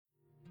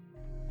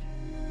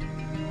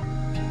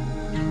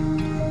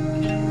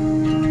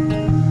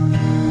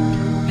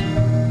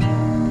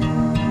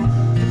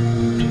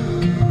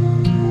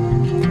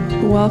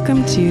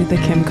Welcome to The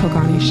Kim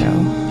Kogani Show.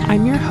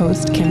 I'm your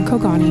host, Kim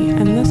Kogani,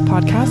 and this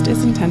podcast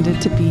is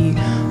intended to be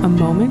a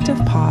moment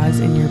of pause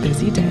in your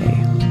busy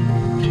day.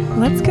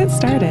 Let's get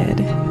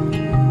started.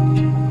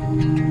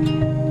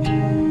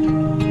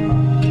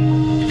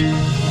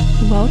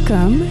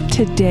 Welcome.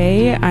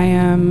 Today I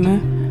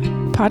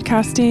am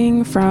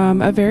podcasting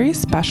from a very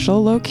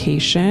special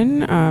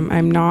location.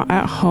 I'm not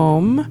at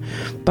home,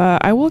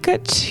 but I will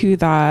get to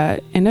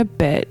that in a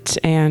bit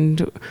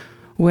and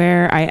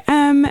where I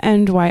am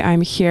and why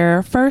I'm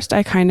here. First,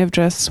 I kind of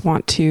just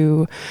want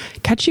to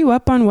catch you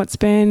up on what's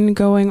been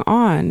going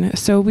on.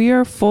 So we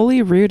are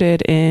fully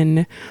rooted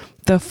in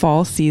the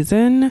fall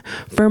season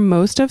for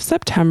most of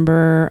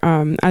September.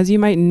 As you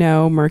might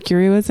know,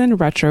 Mercury was in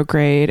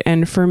retrograde,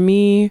 and for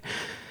me,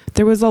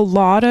 there was a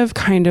lot of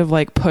kind of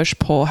like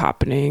push-pull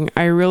happening.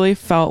 I really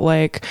felt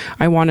like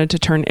I wanted to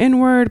turn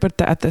inward,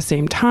 but at the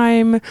same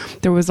time,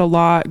 there was a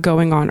lot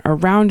going on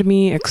around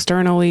me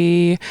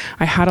externally.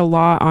 I had a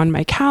lot on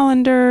my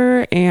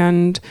calendar,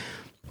 and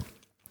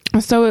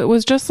so it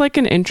was just like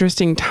an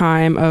interesting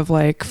time of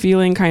like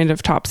feeling kind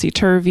of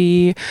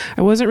topsy-turvy.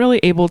 I wasn't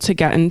really able to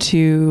get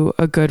into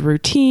a good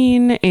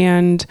routine,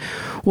 and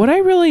what I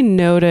really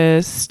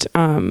noticed,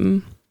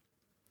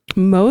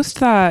 most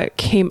that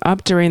came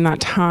up during that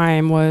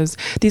time was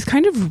these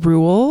kind of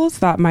rules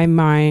that my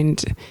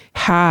mind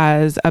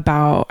has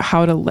about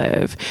how to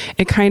live.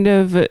 It kind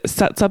of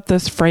sets up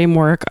this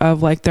framework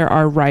of like there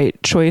are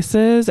right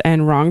choices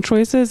and wrong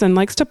choices, and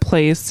likes to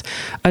place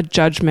a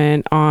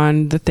judgment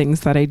on the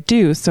things that I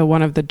do. So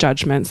one of the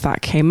judgments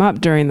that came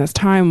up during this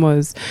time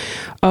was,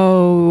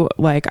 oh,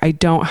 like I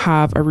don't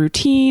have a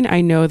routine. I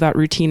know that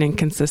routine and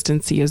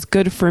consistency is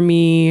good for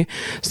me,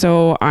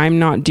 so I'm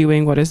not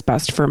doing what is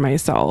best for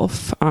myself.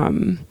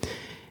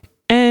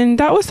 And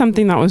that was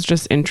something that was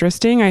just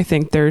interesting. I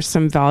think there's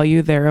some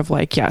value there of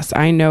like, yes,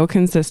 I know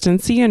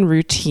consistency and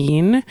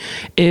routine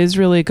is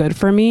really good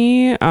for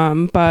me.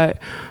 But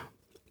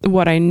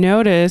what I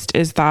noticed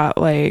is that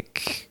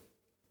like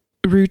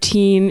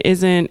routine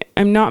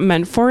I'm not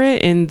meant for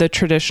it in the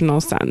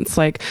traditional sense.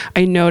 Like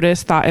I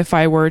noticed that if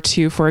I were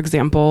to, for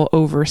example,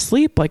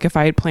 oversleep, like if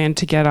I had planned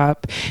to get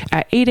up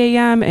at 8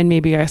 a.m. and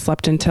maybe I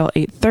slept until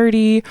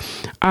 8:30,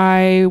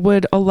 I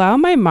would allow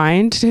my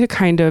mind to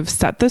kind of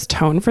set this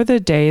tone for the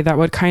day that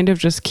would kind of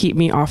just keep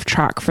me off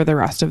track for the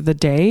rest of the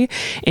day.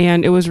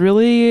 And it was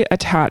really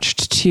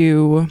attached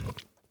to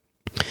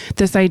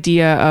this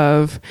idea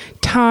of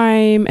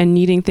time and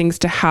needing things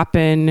to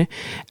happen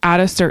at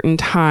a certain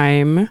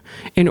time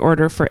in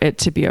order for it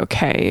to be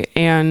okay.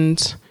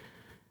 And,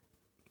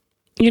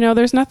 you know,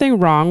 there's nothing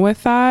wrong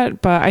with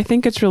that, but I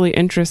think it's really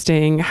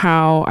interesting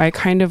how I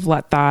kind of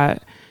let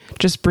that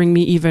just bring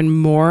me even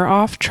more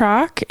off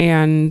track.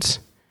 And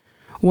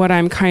what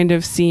I'm kind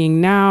of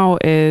seeing now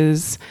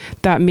is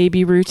that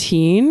maybe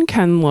routine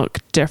can look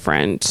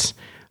different.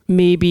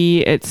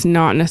 Maybe it's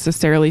not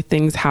necessarily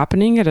things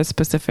happening at a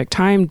specific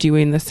time,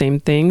 doing the same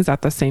things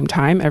at the same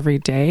time every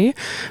day.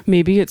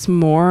 Maybe it's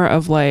more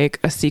of like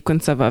a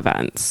sequence of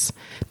events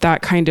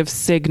that kind of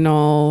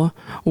signal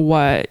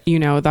what, you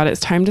know, that it's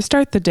time to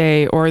start the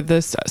day, or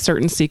this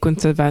certain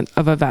sequence of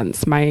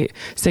events might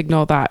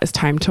signal that it's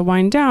time to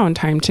wind down,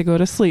 time to go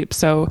to sleep.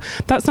 So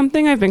that's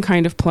something I've been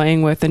kind of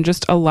playing with and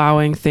just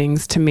allowing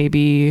things to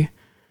maybe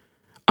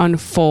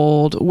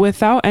unfold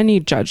without any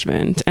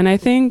judgment. And I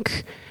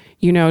think,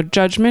 you know,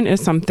 judgment is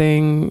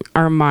something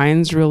our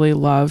minds really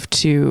love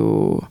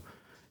to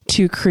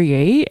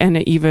create. And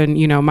it even,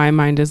 you know, my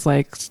mind is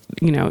like,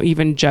 you know,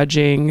 even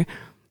judging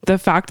the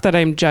fact that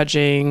I'm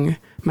judging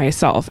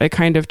myself, it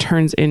kind of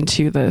turns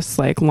into this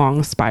like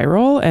long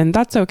spiral, and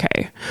that's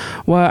okay.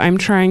 What I'm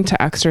trying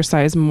to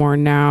exercise more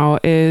now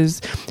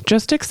is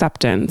just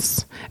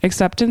acceptance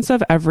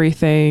of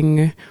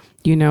everything,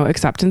 you know,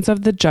 acceptance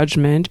of the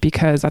judgment,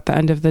 because at the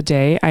end of the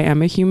day, I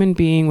am a human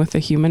being with a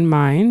human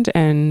mind,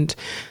 and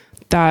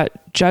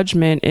that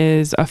judgment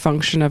is a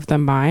function of the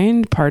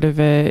mind. Part of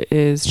it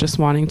is just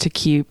wanting to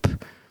keep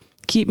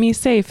me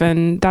safe,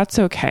 and that's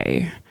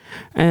okay.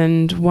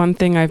 And one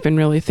thing I've been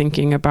really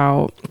thinking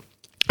about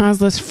as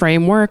this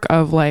framework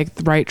of like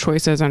right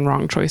choices and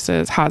wrong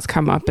choices has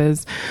come up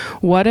is,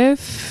 what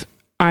if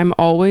I'm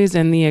always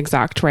in the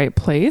exact right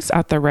place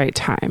at the right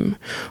time?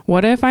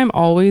 What if I'm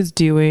always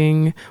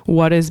doing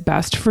what is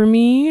best for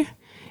me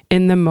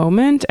in the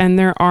moment and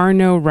there are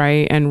no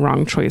right and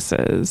wrong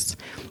choices?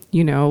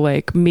 You know,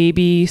 like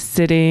maybe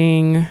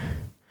sitting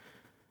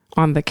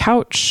on the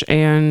couch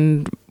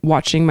and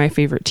watching my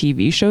favorite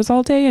TV shows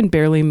all day and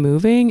barely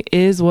moving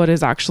is what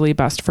is actually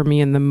best for me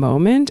in the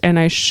moment. And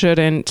I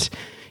shouldn't,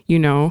 you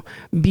know,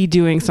 be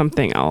doing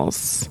something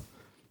else.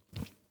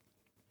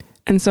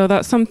 And so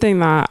that's something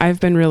that I've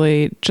been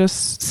really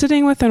just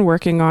sitting with and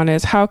working on,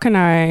 is how can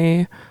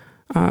I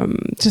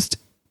just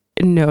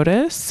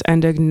notice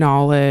and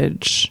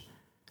acknowledge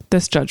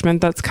this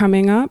judgment that's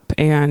coming up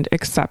and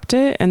accept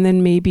it, and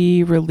then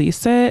maybe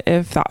release it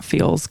if that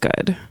feels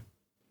good.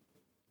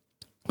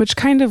 Which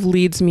kind of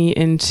leads me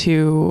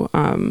into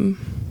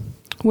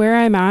where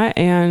I'm at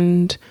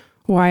and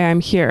why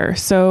I'm here.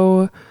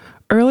 So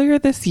earlier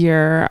this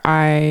year,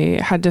 I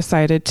had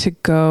decided to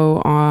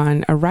go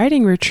on a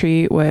writing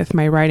retreat with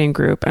my writing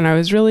group, and I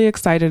was really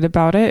excited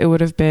about it. It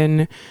would have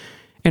been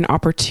an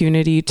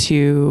opportunity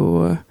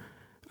to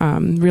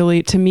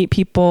really to meet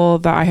people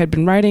that I had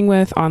been writing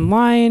with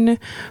online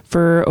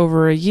for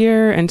over a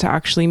year, and to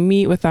actually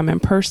meet with them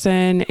in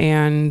person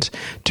and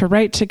to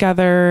write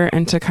together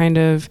and to kind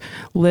of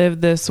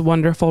live this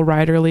wonderful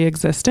writerly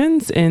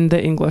existence in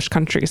the English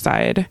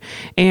countryside.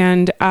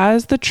 And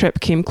as the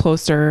trip came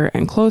closer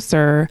and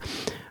closer,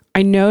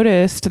 I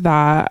noticed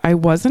that I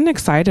wasn't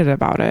excited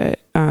about it.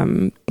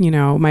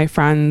 My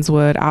friends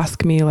would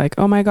ask me like,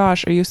 "Oh my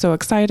gosh, are you so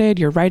excited?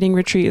 Your writing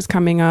retreat is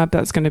coming up.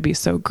 That's going to be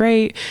so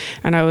great."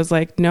 And I was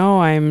like,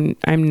 "No, I'm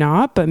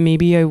not, but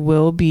maybe I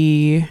will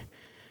be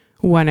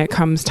when it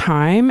comes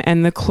time."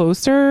 And the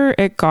closer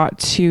it got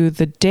to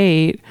the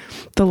date,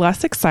 the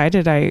less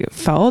excited I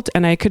felt.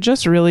 And I could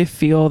just really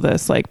feel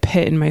this like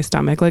pit in my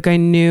stomach. Like I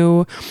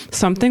knew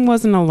something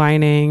wasn't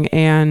aligning,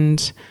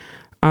 and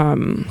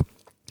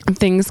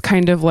things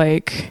kind of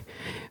like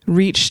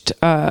reached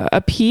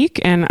a peak,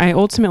 and I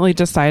ultimately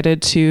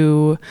decided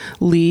to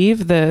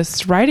leave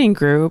this writing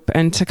group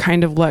and to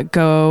kind of let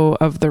go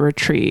of the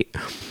retreat,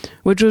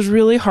 which was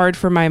really hard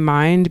for my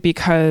mind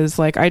because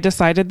like I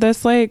decided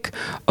this like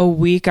a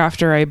week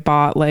after I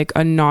bought like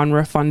a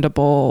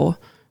non-refundable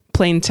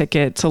plane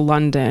ticket to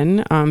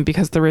London,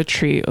 because the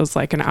retreat was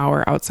like an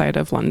hour outside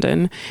of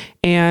London.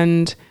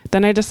 And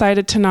then I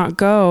decided to not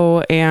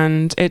go,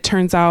 and it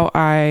turns out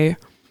I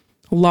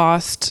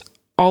lost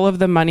all of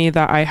the money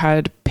that I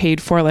had paid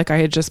for. Like I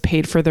had just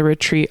paid for the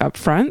retreat up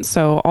front.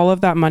 So all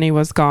of that money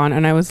was gone,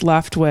 and I was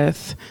left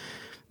with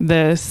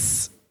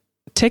this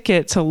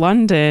ticket to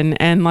London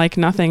and like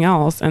nothing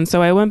else. And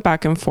so I went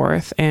back and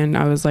forth, and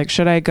I was like,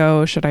 should I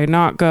go? Should I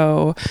not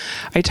go?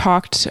 I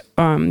talked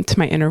to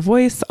my inner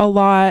voice a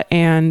lot,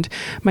 and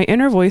my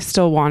inner voice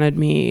still wanted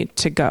me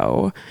to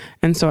go.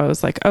 And so I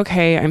was like,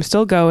 okay, I'm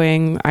still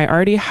going. I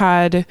already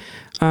had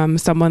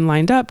someone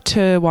lined up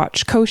to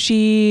watch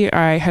Koshi.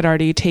 I had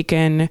already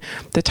taken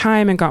the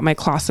time and got my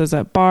classes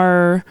at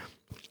bar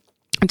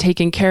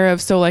taken care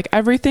of. So like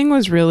everything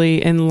was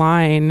really in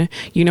line.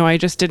 I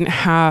just didn't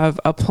have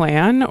a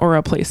plan or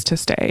a place to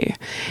stay.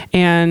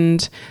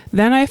 And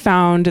then I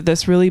found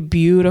this really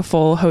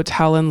beautiful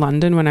hotel in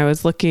London when I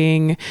was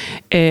looking.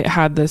 It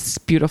had this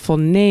beautiful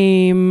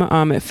name.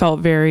 It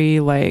felt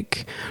very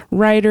like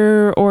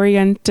writer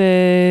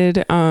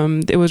oriented.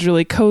 It was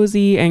really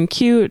cozy and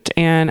cute,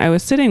 and I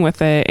was sitting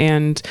with it,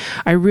 and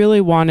I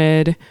really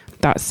wanted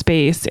that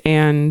space,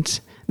 and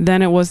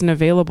then it wasn't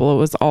available. It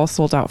was all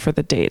sold out for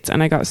the dates,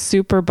 and I got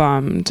super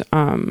bummed.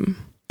 And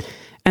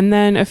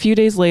then a few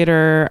days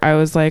later, I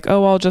was like,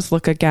 oh, I'll just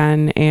look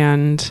again.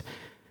 And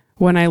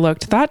when I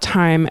looked that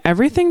time,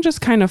 everything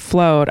just kind of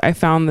flowed. I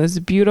found this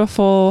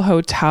beautiful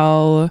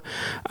hotel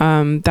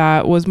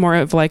that was more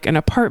of like an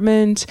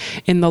apartment.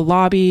 In the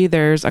lobby,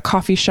 there's a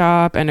coffee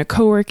shop and a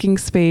co-working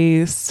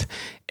space.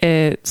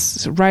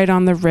 It's right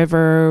on the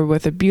river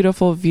with a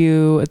beautiful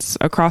view. It's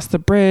across the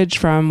bridge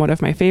from one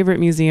of my favorite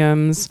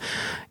museums,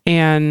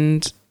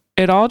 and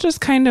it all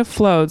just kind of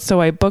flowed. So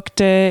I booked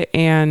it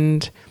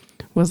and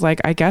was like,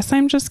 I guess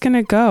I'm just going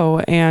to go.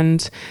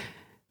 And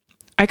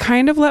I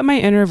kind of let my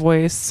inner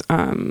voice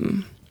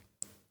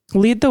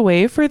lead the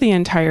way for the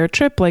entire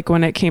trip. Like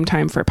when it came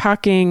time for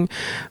packing,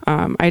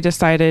 I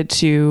decided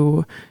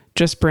to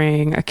just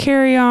bring a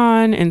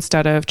carry-on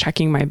instead of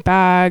checking my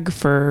bag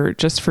for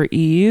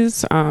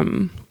ease.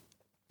 And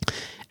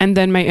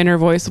then my inner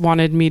voice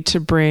wanted me to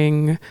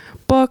bring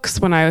books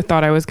when I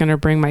thought I was going to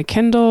bring my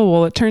Kindle.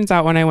 Well, it turns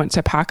out when I went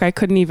to pack, I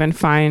couldn't even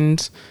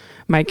find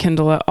my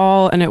Kindle at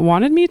all. And it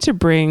wanted me to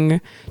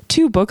bring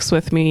 2 books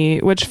with me,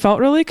 which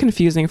felt really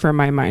confusing for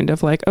my mind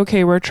of like,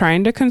 okay, we're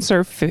trying to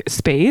conserve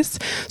space.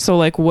 So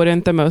like,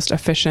 wouldn't the most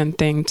efficient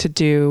thing to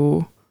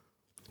do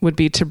would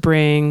be to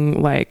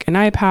bring like an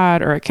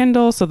iPad or a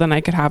Kindle so then I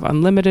could have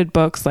unlimited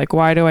books? Like,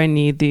 why do I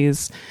need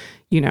these,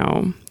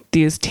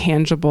 these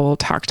tangible,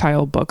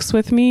 tactile books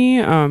with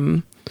me?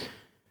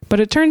 But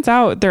it turns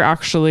out they're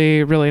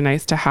actually really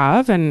nice to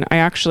have, and I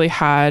actually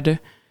had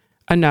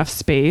enough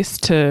space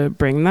to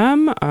bring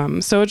them.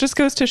 So it just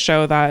goes to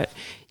show that,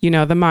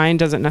 the mind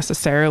doesn't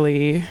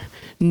necessarily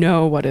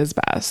know what is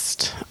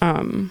best.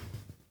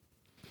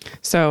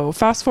 So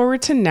fast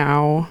forward to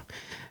now.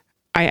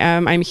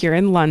 I'm here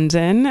in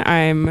London.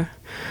 I'm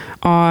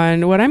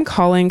on what I'm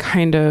calling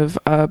kind of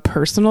a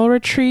personal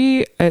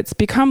retreat. It's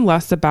become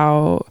less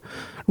about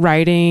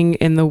writing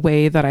in the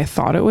way that I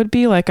thought it would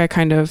be. Like I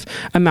kind of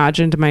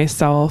imagined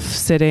myself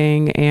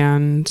sitting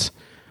and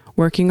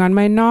working on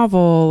my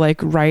novel, like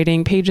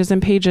writing pages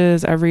and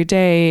pages every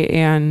day.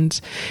 And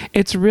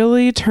it's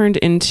really turned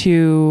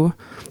into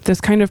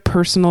this kind of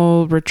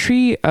personal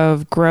retreat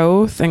of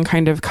growth and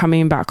kind of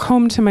coming back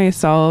home to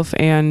myself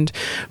and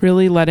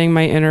really letting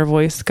my inner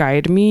voice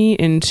guide me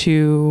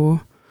into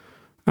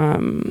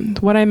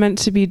what I meant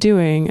to be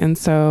doing. And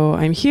so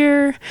I'm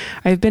here.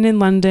 I've been in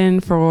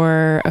London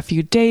for a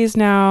few days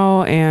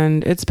now,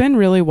 and it's been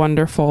really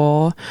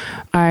wonderful.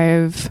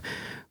 I've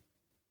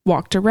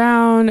walked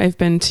around. I've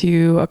been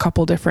to a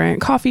couple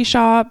different coffee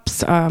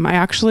shops. I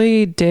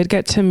actually did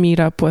get to meet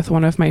up with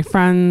one of my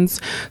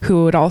friends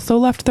who had also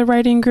left the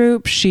writing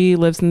group. She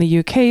lives in the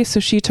UK,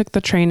 so she took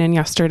the train in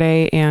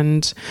yesterday,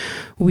 and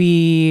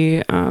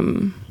we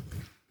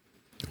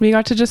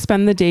got to just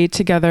spend the day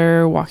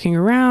together, walking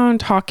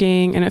around,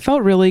 talking, and it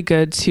felt really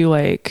good to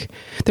like,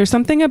 there's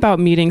something about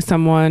meeting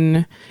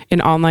someone, an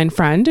online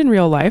friend in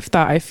real life,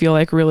 that I feel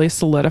like really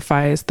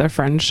solidifies the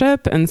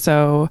friendship. And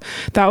so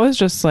that was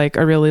just like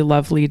a really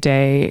lovely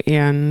day.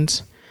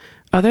 And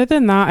other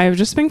than that, I've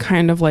just been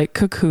kind of like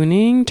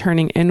cocooning,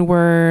 turning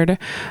inward.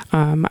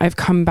 I've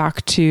come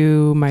back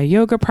to my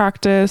yoga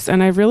practice,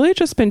 and I've really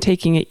just been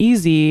taking it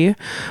easy,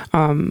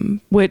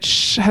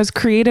 which has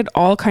created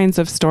all kinds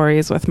of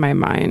stories with my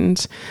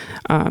mind.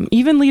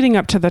 Even leading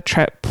up to the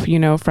trip, you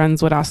know,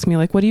 friends would ask me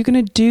like, what are you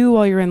going to do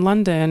while you're in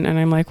London? And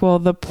I'm like, well,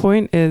 the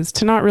point is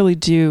to not really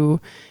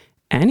do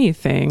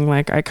anything.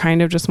 Like, I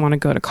kind of just want to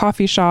go to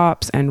coffee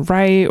shops and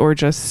write, or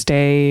just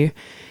stay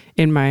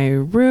in my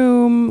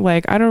room.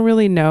 Like, I don't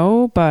really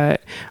know,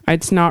 but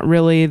it's not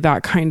really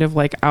that kind of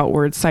like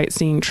outward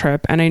sightseeing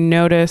trip. And I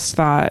noticed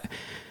that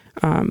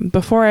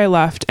before I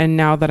left, and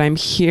now that I'm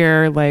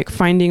here, like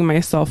finding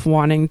myself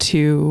wanting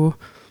to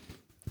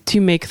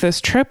make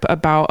this trip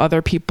about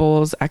other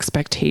people's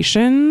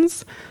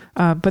expectations.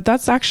 But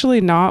that's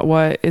actually not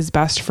what is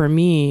best for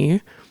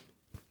me.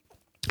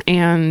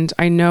 And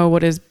I know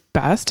what is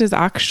best is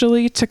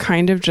actually to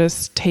kind of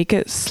just take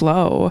it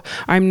slow.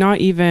 I'm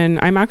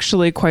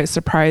actually quite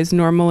surprised.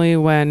 Normally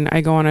when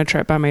I go on a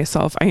trip by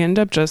myself, I end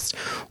up just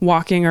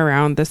walking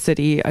around the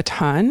city a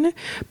ton.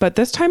 But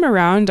this time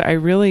around, I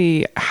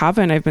really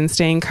haven't. I've been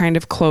staying kind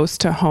of close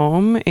to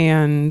home,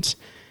 and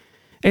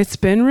it's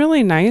been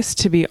really nice,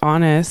 to be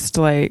honest.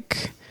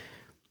 Like,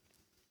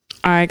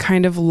 I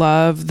kind of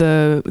love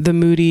the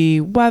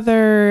moody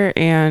weather,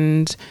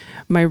 and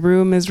my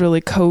room is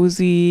really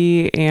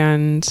cozy,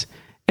 and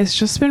it's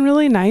just been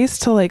really nice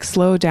to like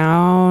slow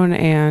down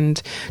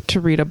and to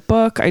read a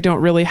book. I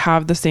don't really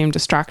have the same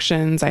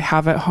distractions I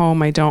have at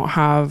home. I don't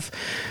have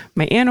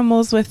my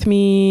animals with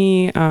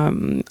me.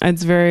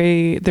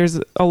 There's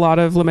a lot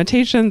of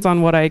limitations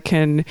on what I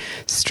can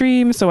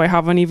stream. So I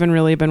haven't even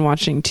really been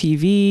watching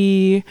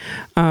TV.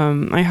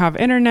 I have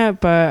internet,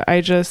 but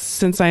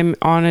since I'm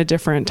on a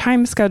different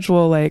time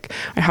schedule, like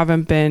I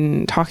haven't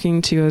been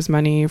talking to as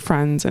many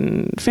friends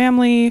and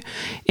family.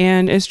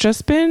 And it's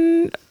just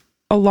been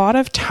a lot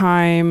of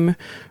time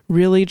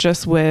really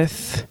just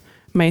with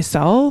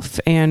myself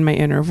and my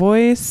inner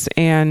voice,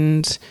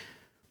 and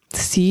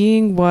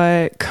seeing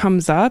what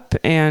comes up.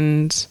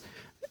 And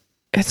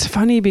it's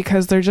funny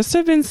because there just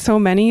have been so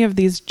many of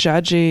these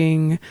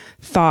judging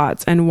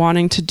thoughts and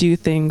wanting to do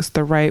things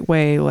the right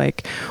way.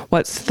 Like,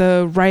 what's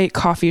the right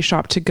coffee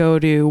shop to go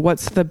to?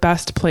 What's the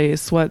best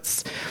place?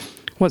 What's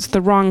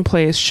the wrong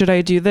place? Should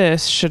I do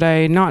this? Should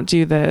I not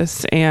do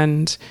this?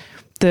 And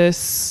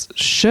this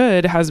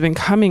has been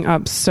coming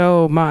up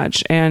so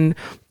much. And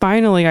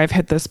finally, I've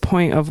hit this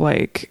point of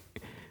like,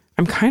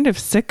 I'm kind of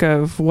sick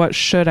of what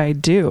should I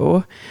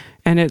do?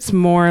 And it's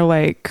more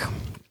like,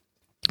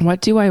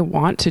 what do I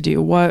want to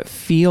do? What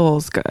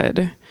feels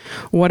good?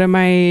 What am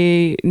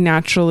I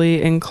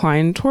naturally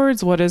inclined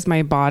towards? What is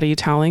my body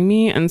telling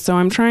me? And so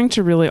I'm trying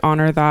to really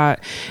honor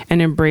that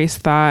and embrace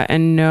that,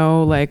 and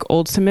know like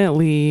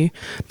ultimately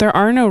there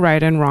are no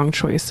right and wrong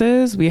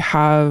choices. We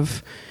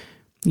have,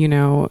 you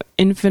know,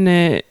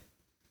 infinite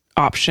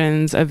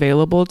options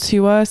available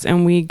to us,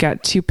 and we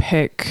get to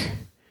pick,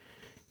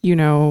 you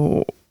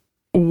know,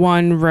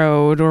 one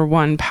road or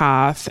one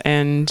path,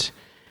 and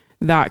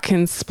that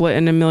can split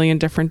in a million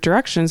different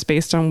directions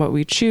based on what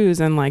we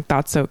choose. And like,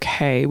 that's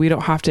okay. We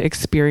don't have to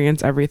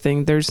experience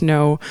everything. There's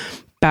no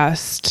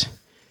best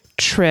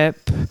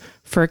trip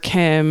for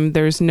Kim.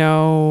 There's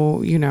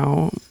no, you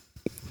know,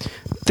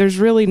 there's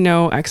really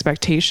no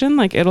expectation.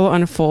 Like, it'll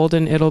unfold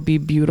and it'll be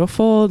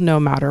beautiful no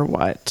matter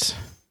what.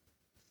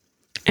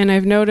 And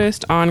I've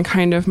noticed on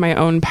kind of my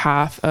own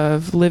path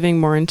of living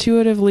more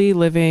intuitively,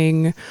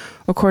 living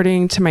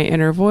according to my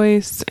inner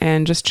voice,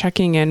 and just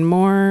checking in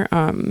more.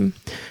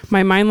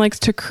 My mind likes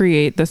to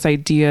create this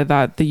idea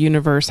that the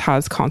universe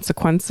has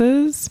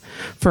consequences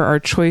for our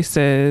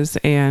choices.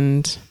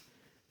 And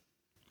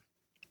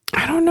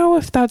I don't know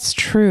if that's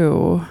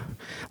true.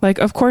 Like,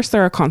 of course,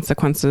 there are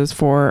consequences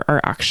for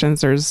our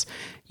actions. There's,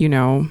 you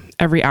know,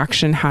 every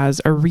action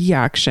has a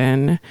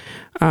reaction.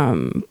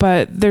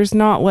 But there's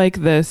not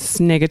like this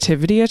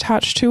negativity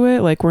attached to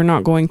it. Like, we're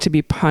not going to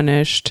be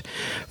punished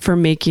for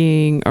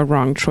making a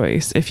wrong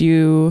choice. If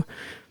you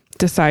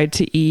decide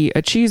to eat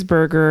a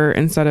cheeseburger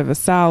instead of a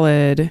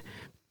salad,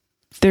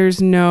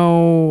 there's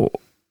no,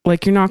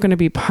 like, you're not going to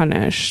be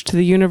punished.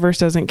 The universe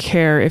doesn't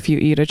care if you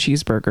eat a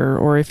cheeseburger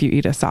or if you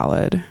eat a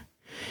salad.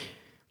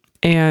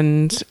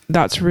 And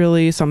that's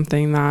really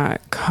something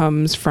that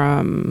comes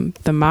from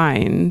the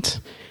mind.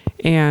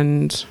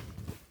 And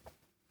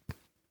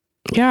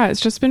yeah, it's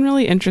just been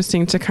really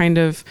interesting to kind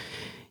of,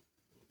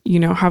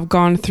 you know, have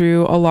gone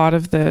through a lot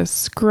of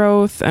this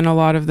growth and a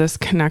lot of this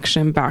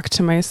connection back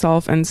to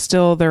myself. And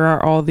still there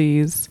are all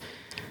these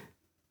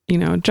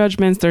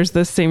judgments. There's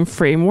this same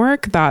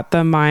framework that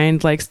the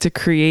mind likes to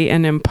create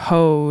and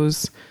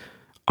impose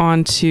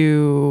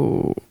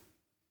onto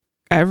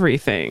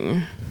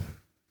everything.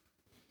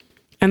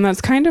 And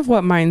that's kind of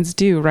what minds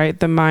do, right?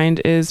 The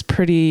mind is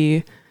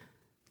pretty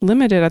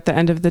limited at the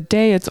end of the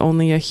day. It's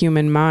only a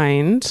human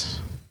mind.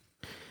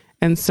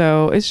 And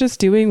so it's just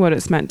doing what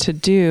it's meant to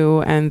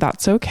do, and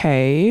that's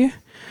okay.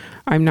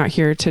 I'm not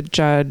here to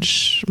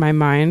judge my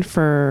mind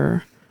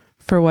for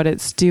what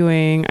it's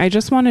doing. I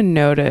just want to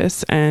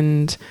notice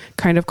and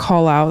kind of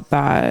call out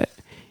that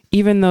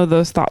even though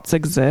those thoughts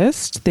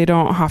exist, they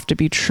don't have to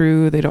be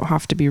true. They don't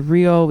have to be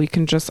real. We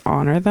can just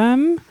honor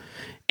them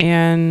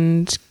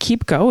and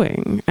keep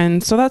going.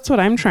 And so that's what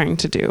I'm trying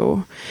to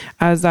do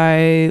as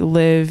I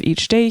live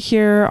each day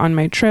here on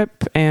my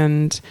trip.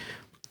 And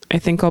I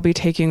think I'll be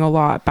taking a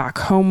lot back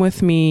home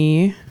with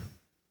me.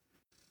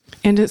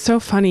 And it's so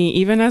funny,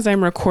 even as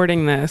I'm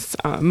recording this,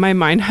 my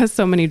mind has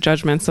so many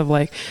judgments of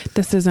like,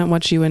 this isn't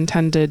what you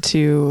intended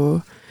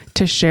to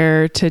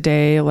share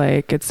today.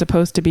 Like, it's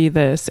supposed to be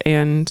this.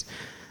 And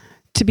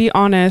to be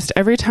honest,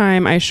 every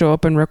time I show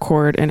up and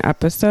record an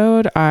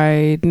episode,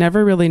 I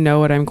never really know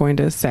what I'm going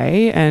to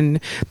say. And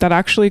that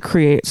actually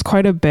creates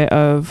quite a bit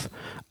of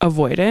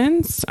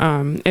avoidance.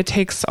 It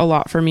takes a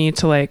lot for me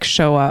to like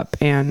show up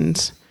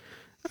and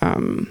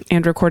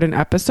record an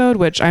episode,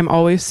 which I'm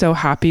always so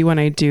happy when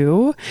I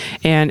do.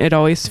 And it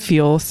always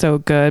feels so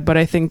good. But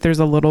I think there's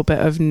a little bit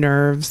of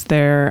nerves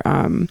there,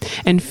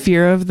 and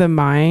fear of the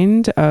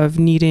mind of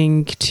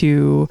needing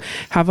to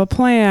have a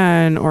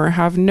plan or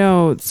have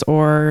notes,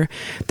 or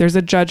there's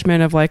a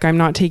judgment of like, I'm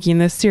not taking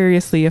this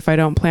seriously if I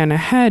don't plan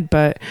ahead.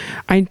 But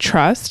I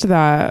trust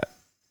that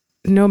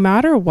no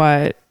matter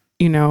what,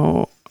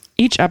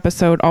 each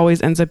episode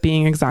always ends up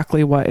being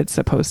exactly what it's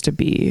supposed to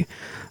be.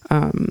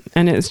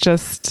 And it's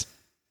just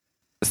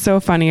so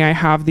funny. I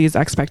have these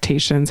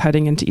expectations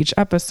heading into each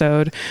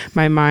episode.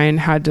 My mind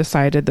had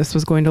decided this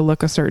was going to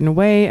look a certain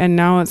way, and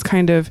now it's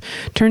kind of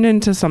turned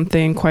into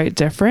something quite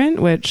different,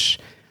 which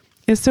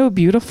is so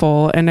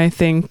beautiful. And I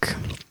think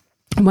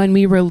when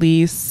we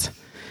release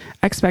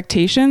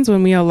expectations,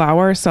 when we allow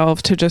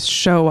ourselves to just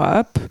show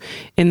up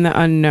in the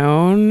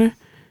unknown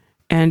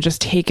and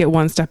just take it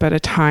one step at a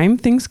time,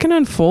 things can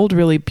unfold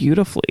really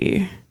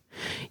beautifully.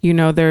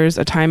 There's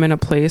a time and a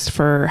place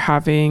for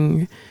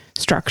having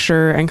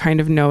structure and kind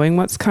of knowing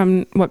what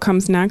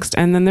comes next.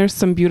 And then there's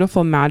some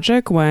beautiful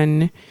magic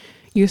when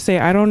you say,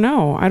 I don't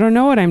know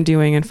what I'm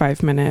doing in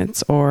 5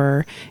 minutes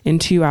or in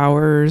 2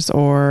 hours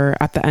or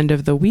at the end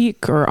of the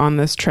week or on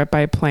this trip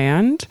I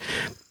planned.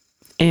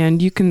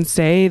 And you can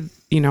say,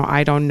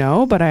 I don't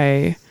know, but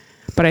I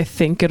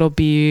think it'll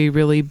be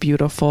really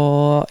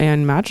beautiful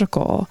and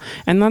magical.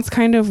 And that's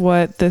kind of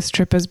what this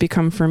trip has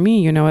become for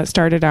me. It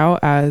started out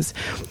as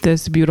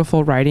this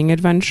beautiful writing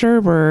adventure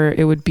where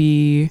it would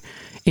be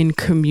in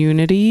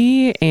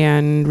community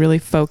and really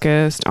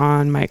focused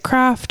on my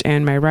craft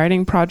and my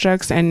writing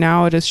projects. And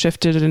now it has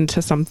shifted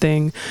into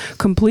something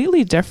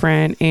completely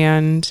different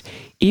and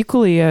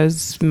equally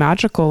as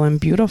magical and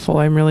beautiful.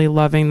 I'm really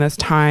loving this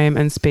time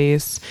and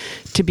space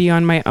to be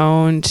on my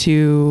own,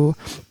 to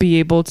be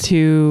able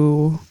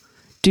to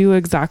do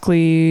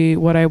exactly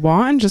what I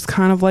want and just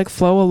kind of like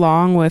flow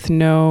along with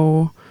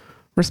no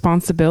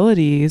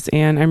responsibilities.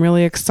 And I'm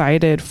really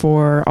excited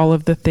for all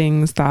of the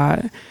things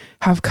that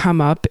have come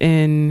up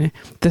in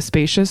the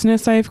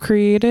spaciousness I've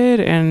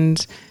created.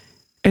 And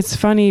it's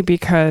funny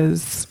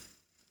because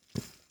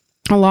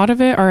a lot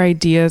of it are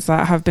ideas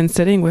that have been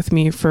sitting with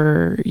me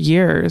for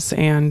years,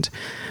 and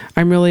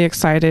I'm really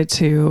excited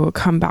to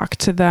come back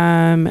to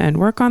them and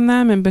work on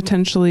them and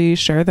potentially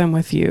share them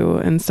with you.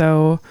 And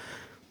so,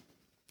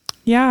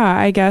 yeah,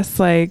 I guess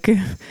like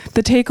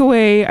the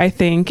takeaway, I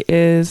think,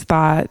 is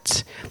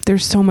that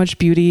there's so much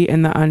beauty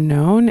in the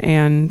unknown,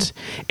 and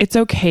it's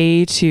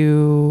okay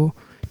to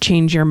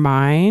change your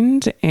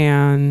mind,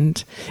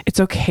 and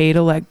it's okay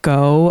to let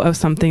go of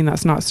something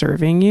that's not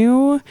serving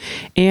you.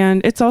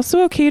 And it's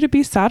also okay to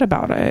be sad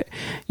about it.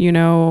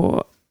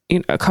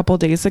 A couple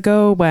days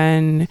ago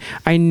when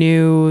I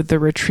knew the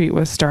retreat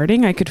was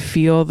starting, I could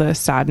feel the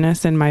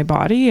sadness in my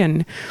body.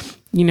 And,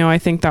 I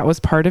think that was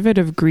part of it,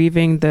 of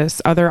grieving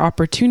this other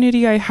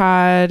opportunity I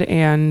had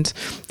and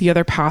the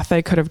other path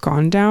I could have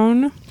gone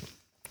down.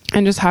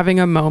 And just having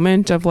a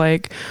moment of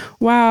like,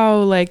 wow,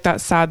 like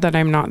that's sad that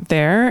I'm not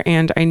there.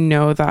 And I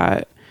know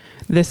that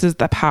this is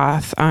the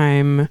path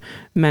I'm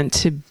meant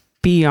to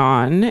be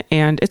on.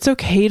 And it's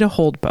okay to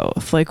hold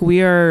both. Like,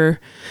 we are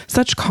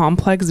such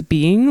complex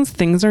beings.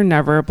 Things are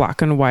never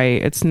black and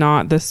white. It's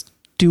not this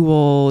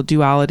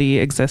duality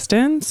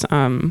existence.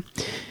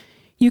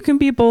 You can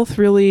be both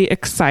really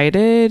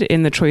excited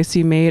in the choice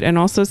you made and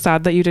also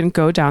sad that you didn't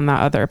go down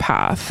that other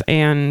path.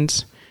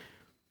 And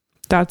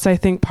that's, I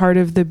think, part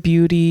of the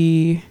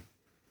beauty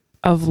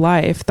of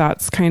life.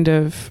 That's kind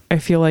of, I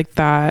feel like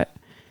that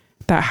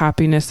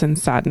happiness and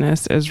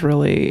sadness is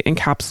really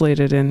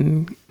encapsulated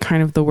in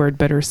kind of the word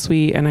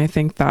bittersweet. And I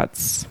think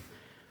that's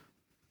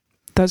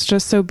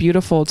just so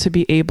beautiful to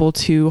be able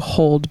to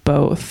hold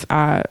both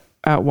at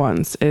at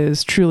once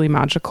is truly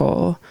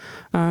magical.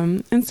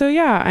 And so,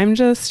 yeah, I'm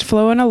just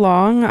flowing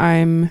along.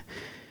 I'm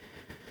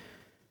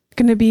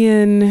going to be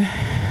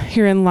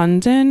here in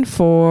London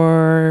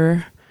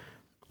for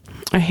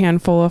a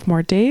handful of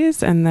more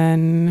days, and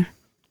then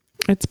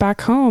it's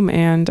back home,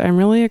 and I'm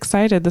really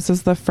excited. This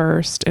is the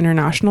first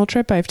international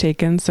trip I've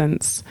taken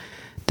since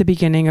the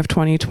beginning of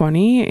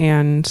 2020,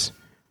 and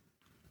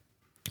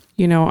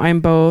I'm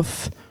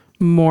both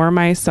more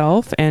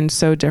myself and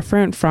so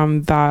different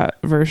from that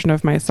version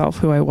of myself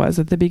who I was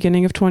at the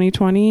beginning of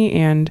 2020.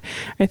 And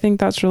I think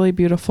that's really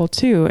beautiful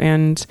too.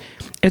 And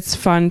it's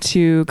fun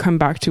to come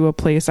back to a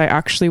place. I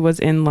actually was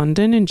in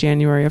London in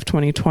January of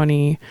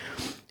 2020.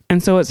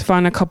 And so it's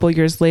fun a couple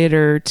years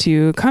later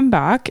to come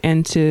back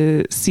and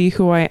to see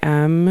who I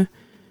am,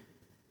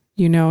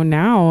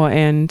 now,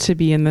 and to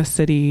be in the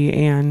city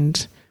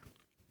and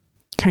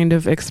kind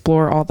of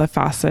explore all the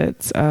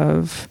facets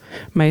of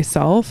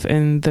myself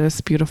in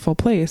this beautiful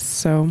place.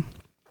 So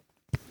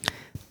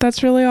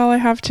that's really all I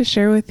have to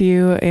share with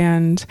you.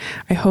 And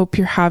I hope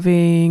you're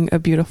having a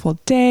beautiful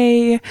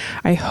day.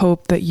 I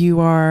hope that you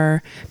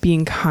are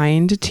being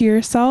kind to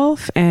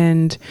yourself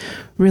and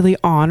really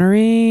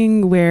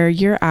honoring where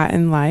you're at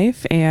in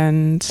life.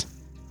 And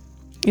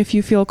if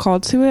you feel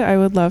called to it, I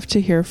would love to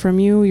hear from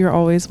you. You're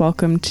always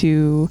welcome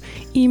to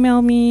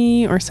email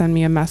me or send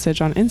me a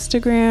message on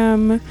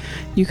Instagram.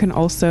 You can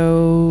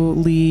also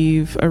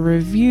leave a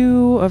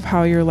review of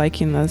how you're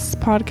liking this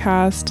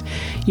podcast.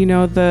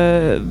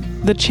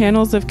 The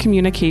channels of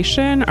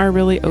communication are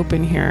really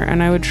open here,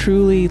 and I would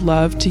truly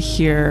love to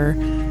hear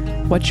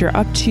what you're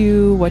up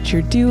to, what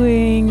you're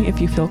doing,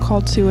 if you feel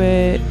called to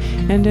it.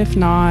 And if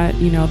not,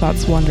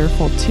 that's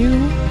wonderful too.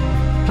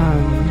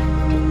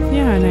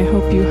 And I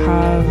hope you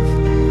have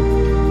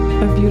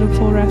a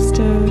beautiful rest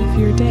of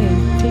your day.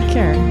 Take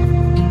care.